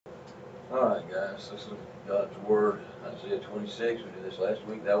All right, guys, let's look at God's Word. Isaiah 26, we did this last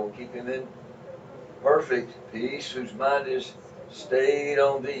week. Thou will keep him in perfect peace, whose mind is stayed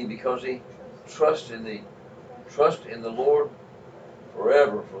on thee, because he trusts in thee. Trust in the Lord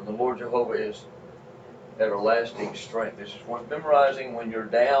forever, for the Lord Jehovah is everlasting strength. This is worth memorizing when you're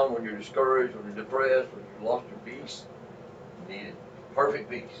down, when you're discouraged, when you're depressed, when you've lost your peace. You need it. Perfect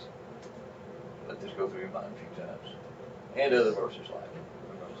peace. Let this go through your mind a few times. And other verses like it.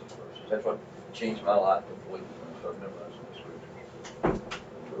 Memorize these verses. That's what changed my life completely when I started memorizing the scriptures.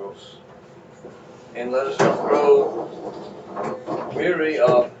 Girls. And let us not grow weary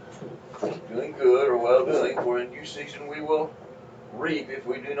of doing good or well doing, for in due season we will reap if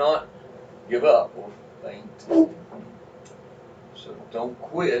we do not give up or faint. So don't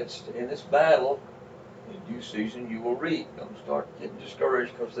quit in this battle. In due season you will reap. Don't start getting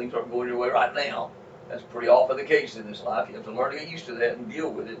discouraged because things aren't going your way right now. That's pretty often the case in this life. You have to learn to get used to that and deal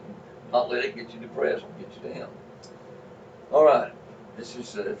with it and not let it get you depressed and get you down. All right, this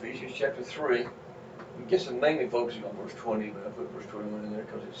is Ephesians chapter 3. I guess I'm mainly focusing on verse 20, but I put verse 21 in there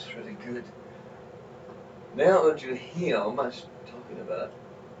because it's really good. Now unto him, I was talking about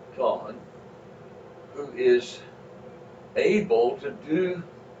God, who is able to do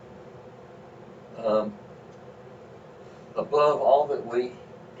above all that we,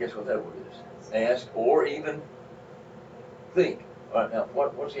 guess what that word is, ask or even think. All right, now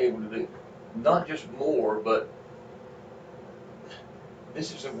what's he able to do? Not just more, but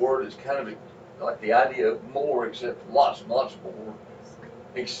this is a word that's kind of like the idea of more, except lots and lots more.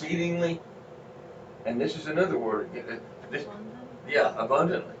 Exceedingly, and this is another word. This, yeah,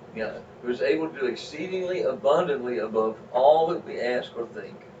 abundantly. Yeah, who's able to do exceedingly abundantly above all that we ask or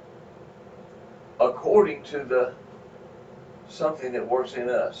think, according to the something that works in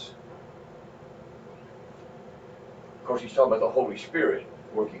us. Of course, he's talking about the Holy Spirit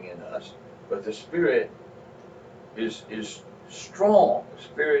working in us, but the Spirit is strong. The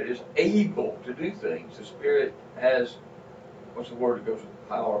Spirit is able to do things. The Spirit has, what's the word that goes with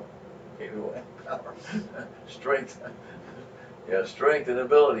power? Power. Strength. Yeah, strength and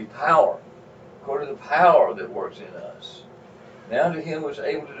ability. Power. According to the power that works in us. Now to him who is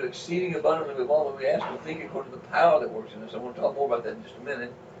able to do exceeding abundantly with all that we ask and think according to the power that works in us. I want to talk more about that in just a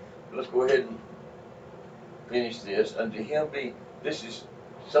minute. But let's go ahead and finish this. Unto him be, this is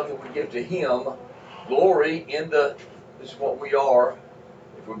something we give to him, glory in the, this is what we are.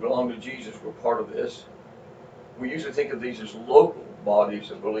 If we belong to Jesus, we're part of this. We usually think of these as local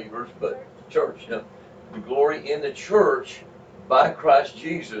bodies of believers, but church, you know, the glory in the church by Christ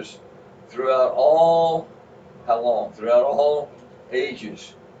Jesus throughout all, how long? Throughout all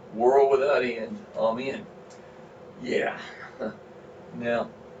ages, world without end. Amen. Yeah. Now,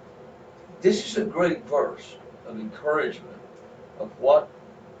 this is a great verse of encouragement of what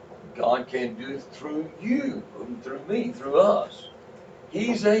God can do through you, through me, through us.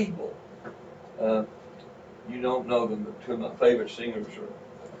 He's able. You don't know them, but two of my favorite singers are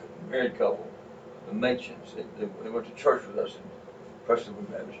a married couple, the Mentions. They went to church with us in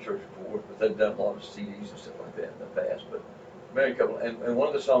Prestonwood Baptist Church before, but they've done a lot of CDs and stuff like that in the past. But married couple, and one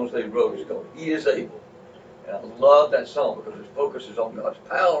of the songs they wrote is called "He Is Able," and I love that song because it focuses on God's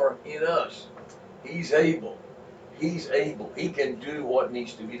power in us. He's able. He's able. He can do what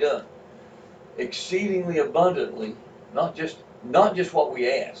needs to be done, exceedingly abundantly, not just what we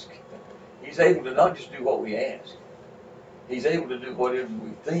ask. He's able to not just do what we ask. He's able to do whatever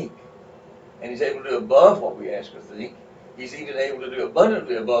we think. And he's able to do above what we ask or think. He's even able to do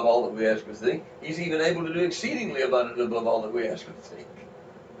abundantly above all that we ask or think. He's even able to do exceedingly abundantly above all that we ask or think,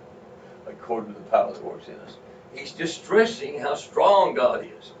 according to the power that works in us. He's just stressing how strong God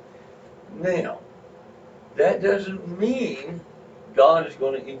is. Now, that doesn't mean God is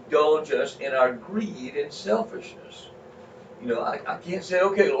going to indulge us in our greed and selfishness. You know, I can't say,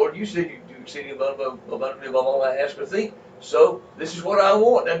 okay, Lord, you said you do exceedingly abundantly above all I ask or think, so this is what I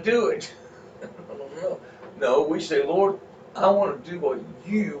want, now do it. No, we say, Lord, I want to do what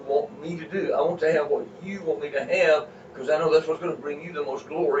you want me to do. I want to have what you want me to have, because I know that's what's going to bring you the most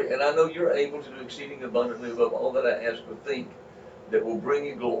glory, and I know you're able to do exceeding abundantly above all that I ask or think that will bring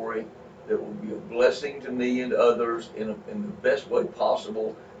you glory, that will be a blessing to me and others in the best way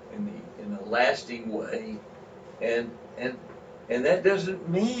possible, in a lasting way, and that doesn't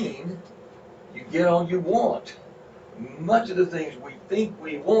mean you get all you want. Much of the things we think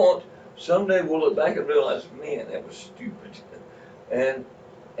we want, someday we'll look back and realize, man, that was stupid. And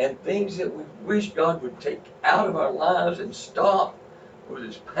things that we wish God would take out of our lives and stop, whether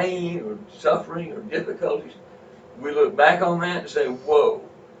it's pain or suffering or difficulties, we look back on that and say, whoa,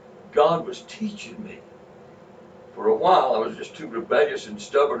 God was teaching me. For a while, I was just too rebellious and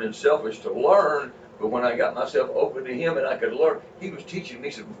stubborn and selfish to learn, but when I got myself open to Him and I could learn, He was teaching me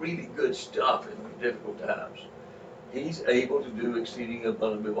some really good stuff in those difficult times. He's able to do exceeding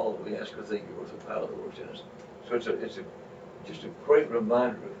abundantly of all that we ask or think, with the power that works in us. So it's just a great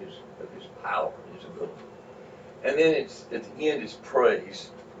reminder of His power, His ability. And then it's at the end it's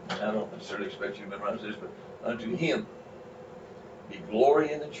praise. I don't necessarily expect you to memorize this, but unto Him be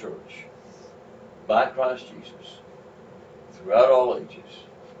glory in the church by Christ Jesus throughout all ages,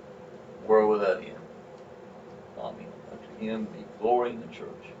 world without end. Amen. Unto Him be glory in the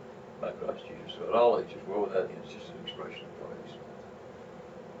church by Christ Jesus throughout all ages, world without end. It's just an expression of praise.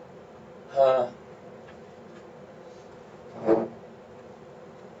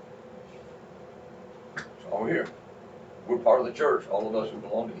 So we're here. We're part of the church, all of us who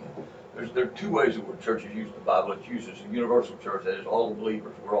belong to Him. There are two ways that churches use the Bible. It's used as a universal church, that is, all the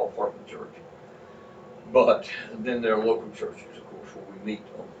believers, we're all part of the church. But then there are local churches, of course, where we meet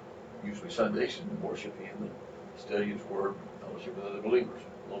on usually Sundays and worship Him and study His Word, and fellowship with other believers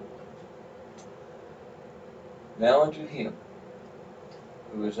locally. Now unto Him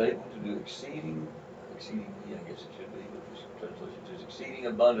who is able to do exceedingly, I guess it should be, but this translation says exceeding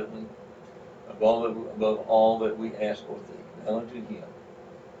abundantly above all that we ask or think. Now unto Him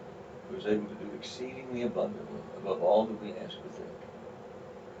who is able to do exceedingly abundantly above all that we ask or think.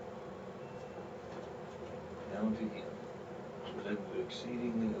 Now unto Him who is able to do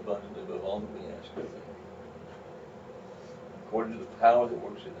exceedingly abundantly above all that we ask or think. According to the power that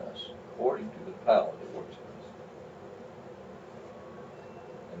works in us. According to the power that works in us.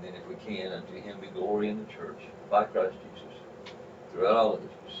 And then if we can, unto Him be glory in the church by Christ Jesus throughout all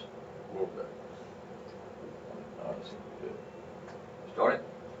ages, world without end. All right, let's see if we do it. Start it.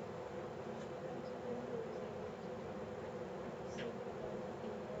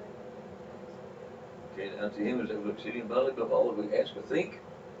 Okay, now to Him is able to do exceeding abundantly above all that we ask or think.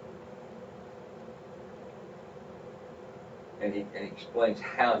 And he explains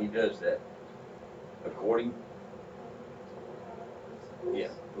how He does that. According to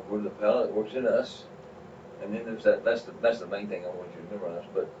the power that works in us. And then there's that's the main thing I want you to memorize.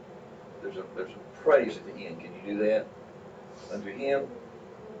 But there's a praise at the end. Can you do that? Unto Him.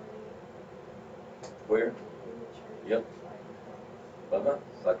 Where? Yep.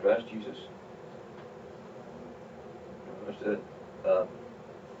 By Christ Jesus. Understood.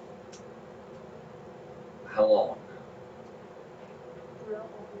 How long?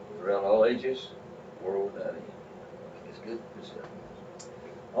 Throughout all ages, world without end. Okay, that's good. Good stuff.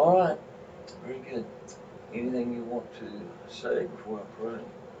 All right. Very good. Anything you want to say before I pray?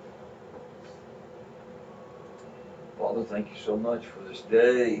 Father, thank you so much for this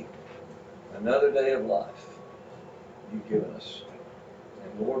day. Another day of life you've given us.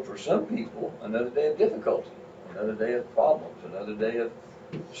 And Lord, for some people, another day of difficulty, another day of problems, another day of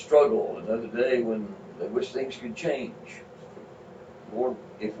struggle, another day when they wish things could change. Lord,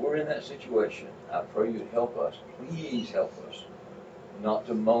 if we're in that situation, I pray you'd help us. Please help us not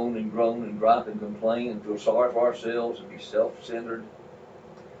to moan and groan and gripe and complain and feel sorry for ourselves and be self-centered,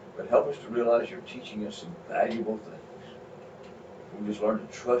 but help us to realize you're teaching us some valuable things. We'll just learn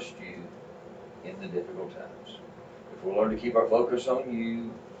to trust you in the difficult times. If we'll learn to keep our focus on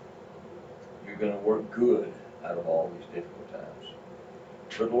you, you're going to work good out of all these difficult times.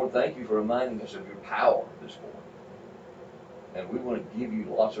 But Lord, thank you for reminding us of your power this morning. And we want to give you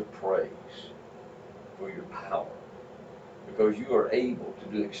lots of praise for your power, because you are able to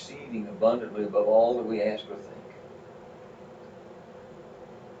do exceeding abundantly above all that we ask or think.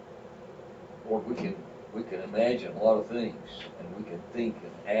 Lord, we can imagine a lot of things, and we can think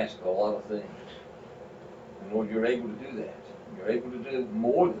and ask a lot of things. And Lord, you're able to do that. You're able to do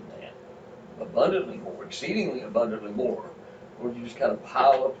more than that, abundantly more, exceedingly abundantly more. Lord, you just kind of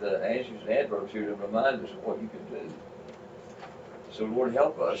pile up the adjectives and adverbs here to remind us of what you can do. So Lord,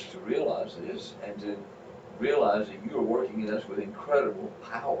 help us to realize this and to realize that you are working in us with incredible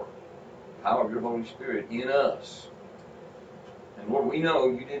power. The power of your Holy Spirit in us. And Lord, we know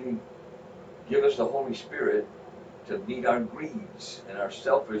you didn't give us the Holy Spirit to meet our greeds and our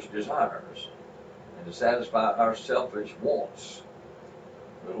selfish desires and to satisfy our selfish wants.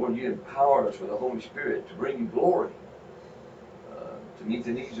 But Lord, you empower us with the Holy Spirit to bring you glory, to meet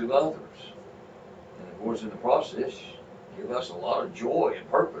the needs of others. And of course, in the process, give us a lot of joy and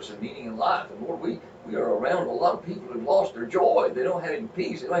purpose and meaning in life. And Lord, we are around a lot of people who've lost their joy. They don't have any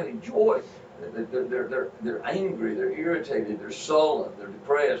peace. They don't have any joy. They're angry. They're irritated. They're sullen. They're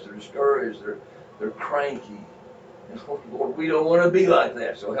depressed. They're discouraged. They're cranky. And Lord, we don't want to be like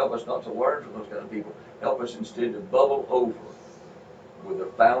that. So help us not to learn from those kind of people. Help us instead to bubble over with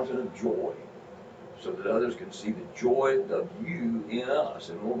a fountain of joy, so that others can see the joy of you in us.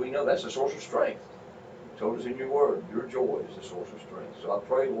 And Lord, we know that's a source of strength. You told us in your word, your joy is the source of strength. So I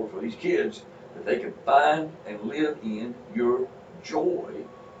pray, Lord, for these kids that they can find and live in your joy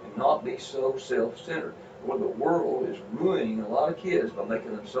and not be so self-centered. Lord, the world is ruining a lot of kids by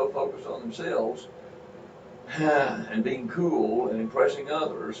making them so focused on themselves and being cool and impressing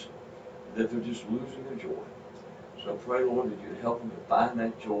others that they're just losing their joy. So I pray, Lord, that you'd help them to find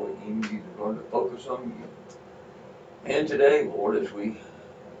that joy in you, to learn to focus on you. And today, Lord, as we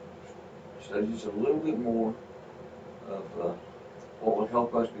study just a little bit more of what will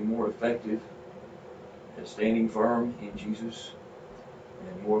help us be more effective at standing firm in Jesus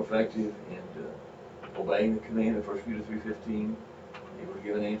and more effective in obeying the command of 1 Peter 3:15, able to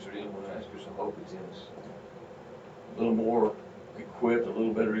give an answer to anyone who asks us, so hope is in us. A little more equipped, a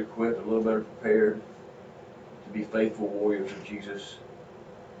little better equipped, a little better prepared to be faithful warriors of Jesus.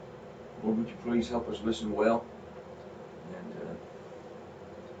 Lord, would you please help us listen well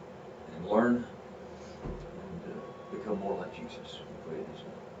and learn and become more like Jesus. We pray in his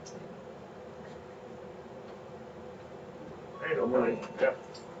name. Hey, don't worry. Yeah.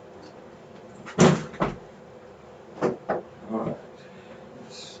 All right.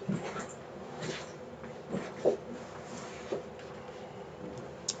 Let's see.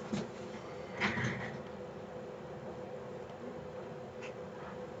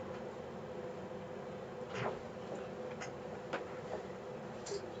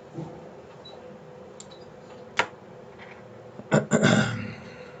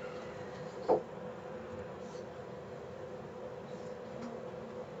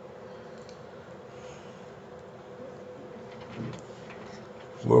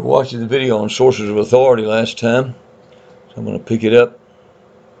 We were watching the video on sources of authority last time, so I'm going to pick it up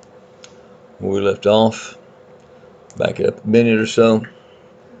where we left off, back it up a minute or so.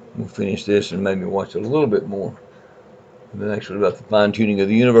 We'll finish this and maybe watch a little bit more. And then actually about the fine-tuning of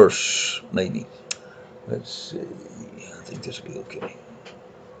the universe, maybe. Let's see. I think this will be okay.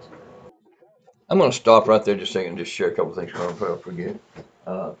 I'm going to stop right there just a second and just share a couple things before I forget.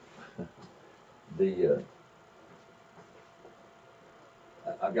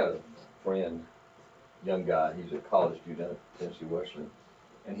 I've got a friend, young guy. He's a college student at Tennessee Wesleyan,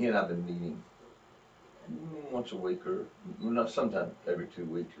 and he and I've been meeting once a week, or not, sometimes every 2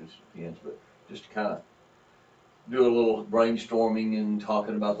 weeks, it depends, but just to kind of do a little brainstorming and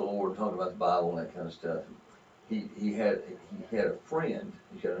talking about the Lord, talking about the Bible and that kind of stuff. He had a friend.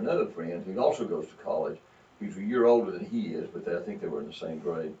 He's got another friend who also goes to college. He's a year older than he is, but I think they were in the same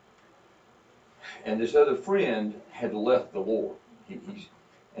grade. And this other friend had left the Lord.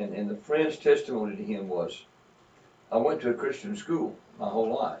 And the friend's testimony to him was, I went to a Christian school my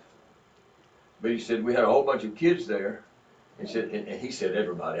whole life. But he said, we had a whole bunch of kids there. And he said,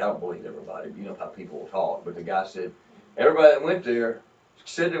 everybody, I don't believe everybody, you know how people will talk. But the guy said, everybody that went there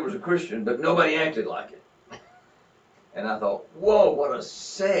said there was a Christian, but nobody acted like it. And I thought, whoa, what a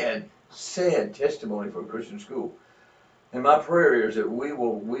sad, sad testimony for a Christian school. And my prayer is that we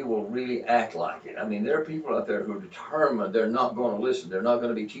will really act like it. I mean, there are people out there who are determined they're not going to listen. They're not going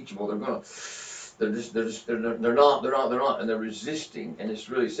to be teachable. They're not, and they're resisting. And it's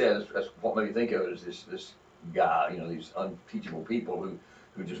really sad. That's what made me think of it, is this guy, you know, these unteachable people who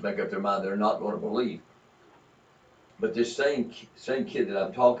just make up their mind they're not going to believe. But this same kid that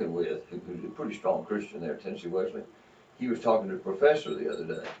I'm talking with, who's a pretty strong Christian there at Tennessee Wesleyan, he was talking to a professor the other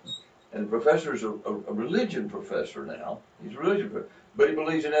day. And the professor is a religion professor now. He's a religion professor, but he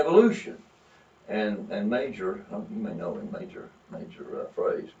believes in evolution. And Major, you may know him, Major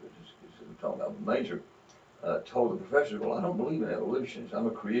phrase, but we're talking about Major, told the professor, well, I don't believe in evolution. I'm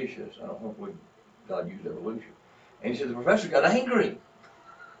a creationist. I don't believe God used evolution. And he said the professor got angry.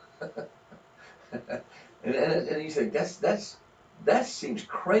 and he said, that seems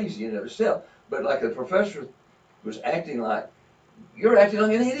crazy in and of itself. But like the professor was acting like, you're acting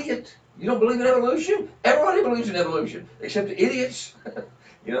like an idiot. You don't believe in evolution? Everybody believes in evolution, except the idiots.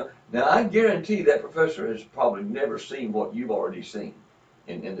 You know. Now I guarantee that professor has probably never seen what you've already seen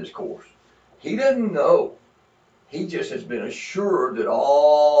in this course. He doesn't know. He just has been assured that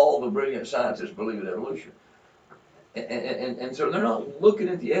all the brilliant scientists believe in evolution. And so they're not looking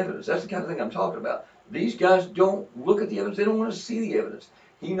at the evidence. That's the kind of thing I'm talking about. These guys don't look at the evidence. They don't want to see the evidence.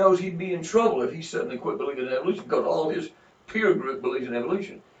 He knows he'd be in trouble if he suddenly quit believing in evolution, because all his peer group believes in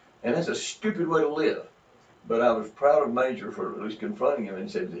evolution. And that's a stupid way to live. But I was proud of Major for at least confronting him and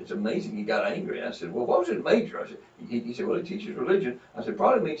said, it's amazing he got angry. And I said, well, what was it Major? I said, he said, well, he teaches religion. I said,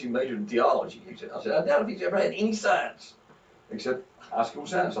 probably means he majored in theology. I said, I doubt if he's ever had any science, except high school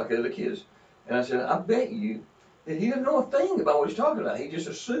science like the other kids. And I said, I bet you that he doesn't know a thing about what he's talking about. He just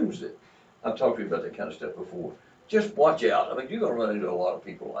assumes it. I've talked to you about that kind of stuff before. Just watch out. I mean, you're going to run into a lot of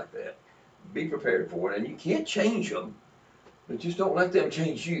people like that. Be prepared for it, and you can't change them, but just don't let them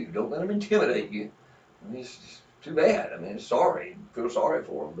change you. Don't let them intimidate you. I mean, it's too bad. I mean, sorry. Feel sorry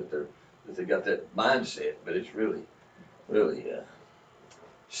for them, but they got that mindset. But it's really, really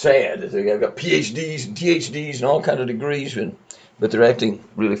sad that they've got PhDs and THDs and all kinds of degrees, but they're acting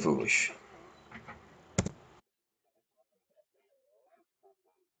really foolish.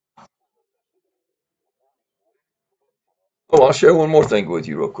 Oh, I'll share one more thing with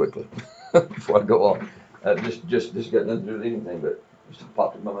you real quickly before I go on. This got nothing to do with anything, but just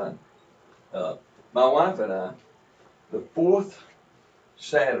popped in my mind. Uh, my wife and I, the fourth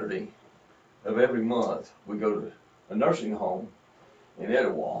Saturday of every month, we go to a nursing home in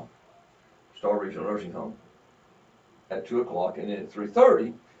Etowah, Star Regional Nursing Home, at 2 o'clock, and then at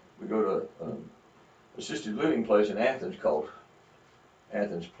 3:30 we go to assisted living place in Athens called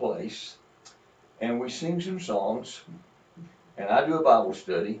Athens Place, and we sing some songs, and I do a Bible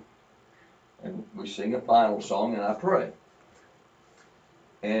study, and we sing a final song, and I pray.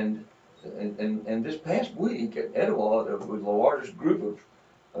 And this past week at Etowah, there was the largest group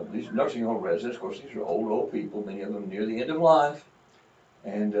of these nursing home residents. Of course, these are old people, many of them near the end of life,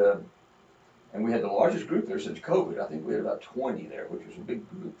 and we had the largest group there since COVID. I think we had about 20 there, which was a big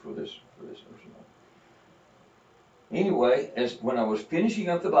group for this nursing home. Anyway, when I was finishing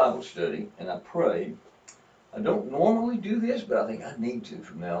up the Bible study and I prayed, I don't normally do this, but I think I need to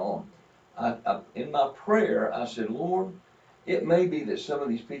from now on. In my prayer, I said, Lord, it may be that some of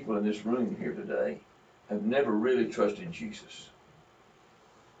these people in this room here today have never really trusted Jesus.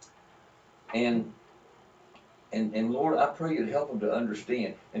 And Lord, I pray you'd help them to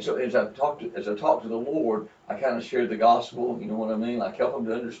understand. And so as I talk to the Lord, I kind of share the gospel. You know what I mean? Like help them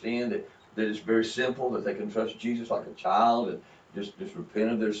to understand that it's very simple, that they can trust Jesus like a child, and just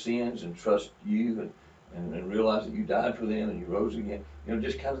repent of their sins and trust you, and realize that you died for them and you rose again. You know,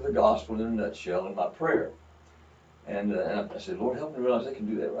 just kind of the gospel in a nutshell in my prayer. And I said, Lord, help me realize they can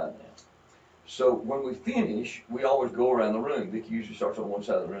do that right now. So when we finish, we always go around the room. Vicky usually starts on one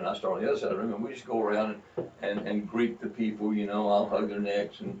side of the room, and I start on the other side of the room, and we just go around and greet the people. You know, I'll hug their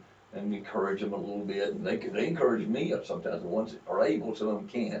necks and encourage them a little bit, and they encourage me sometimes. The ones that are able, some of them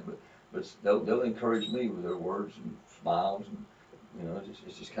can't, but they'll encourage me with their words and smiles, and you know,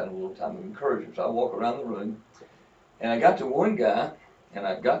 it's just kind of a little time of encouragement. So I walk around the room, and I got to one guy, and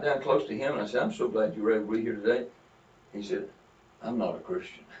I got down close to him, and I said, "I'm so glad you were able to be here today." He said, "I'm not a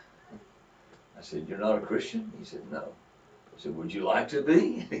Christian." I said, "You're not a Christian?" He said, "No." I said, "Would you like to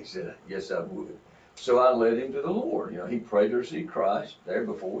be?" He said, "Yes, I would." So I led him to the Lord. You know, he prayed to receive Christ there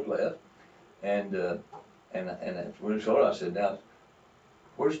before we left. And when he told, I said, "Now,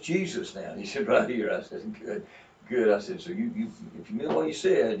 where's Jesus now?" He said, "Right here." I said, "Good, good." I said, "So you if you meant what you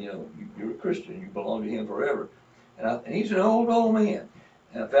said, you know, you're a Christian. You belong to him forever." And he's an old man.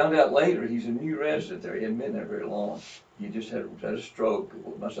 And I found out later he's a new resident there. He hadn't been there very long. He just had a stroke.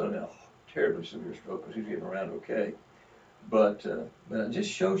 My son had a terribly severe stroke because he's getting around okay. But it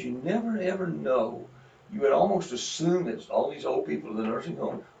just shows you never ever know. You would almost assume that all these old people in the nursing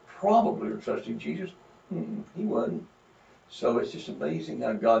home probably are trusting Jesus. He wasn't. So it's just amazing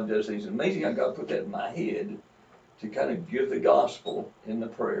how God does things. It's amazing how God put that in my head to kind of give the gospel in the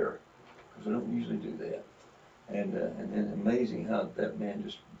prayer, because I don't usually do that. And then amazing how that man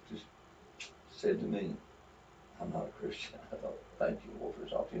just said to me, "I'm not a Christian." I thought, thank you, Lord, for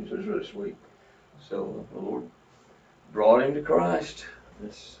this opportunity. So it's really sweet. So the Lord brought him to Christ.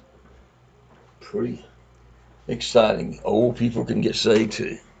 It's pretty exciting. Old people can get saved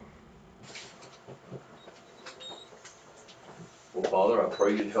too. Well, Father, I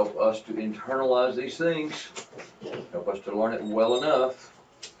pray you'd help us to internalize these things. Help us to learn it well enough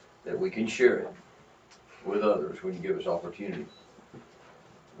that we can share it with others when you give us opportunity.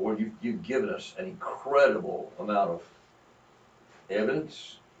 Lord, you've given us an incredible amount of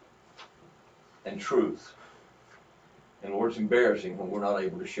evidence and truth. And Lord, it's embarrassing when we're not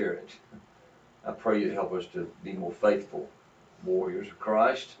able to share it. I pray you'd help us to be more faithful warriors of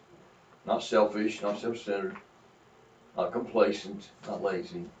Christ, not selfish, not self-centered, not complacent, not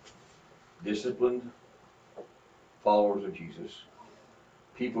lazy, disciplined followers of Jesus.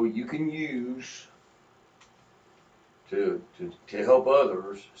 People you can use to help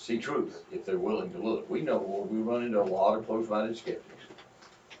others see truth if they're willing to look. We know, Lord, we run into a lot of close-minded skeptics.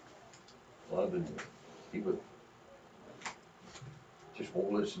 A lot of the people just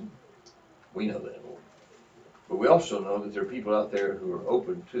won't listen. We know that, Lord. But we also know that there are people out there who are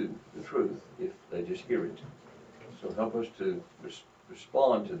open to the truth if they just hear it. So help us to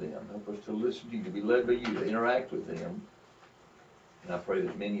respond to them. Help us to listen to you, to be led by you, to interact with them And I pray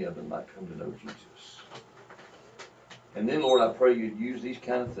that many of them might come to know Jesus. And then, Lord, I pray you'd use these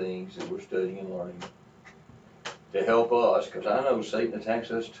kind of things that we're studying and learning to help us, because I know Satan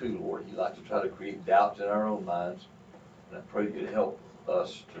attacks us too, Lord. He likes to try to create doubts in our own minds. And I pray you'd help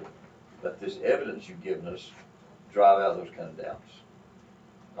us to let this evidence you've given us drive out those kind of doubts.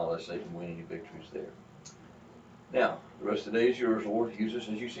 Not let Satan win any victories there. Now, the rest of the day is yours, Lord. Use us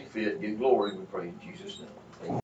as you see fit. Give glory, we pray in Jesus' name.